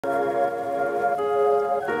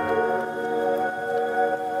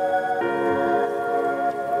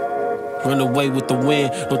run away with the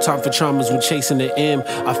wind. No time for traumas when chasing the M.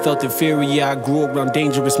 I felt inferior, I grew up around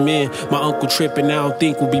dangerous men. My uncle tripping, I don't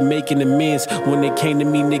think we'll be making amends. When it came to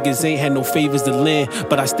me, niggas ain't had no favors to lend.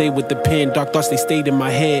 But I stayed with the pen, dark thoughts, they stayed in my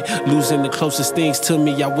head. Losing the closest things to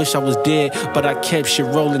me, I wish I was dead. But I kept shit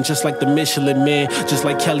rolling, just like the Michelin Man. Just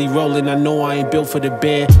like Kelly rolling, I know I ain't built for the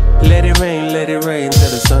bed. Let it rain till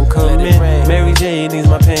the sun come in. Mary Jane ease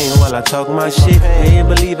my pain while I talk my shit. They didn't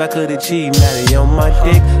believe I could achieve, now they on my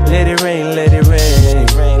dick. Let it rain, let it rain.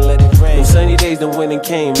 Them sunny days, then when it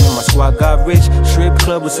came, and my squad got rich. Strip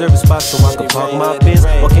club with service spots so I could park my Benz.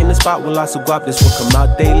 Walk in the spot with lots of guap, this will come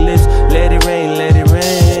out they lips. Let it rain, let it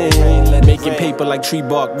rain. Making paper like tree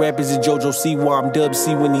bark. Rappers is JoJo Siwa, I'm Dub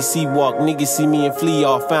C when he see walk. Niggas see me and flee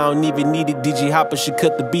off. I don't even need it. DJ Hoppa should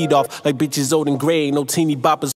cut the beat off. Like bitches old and gray, no teeny boppers.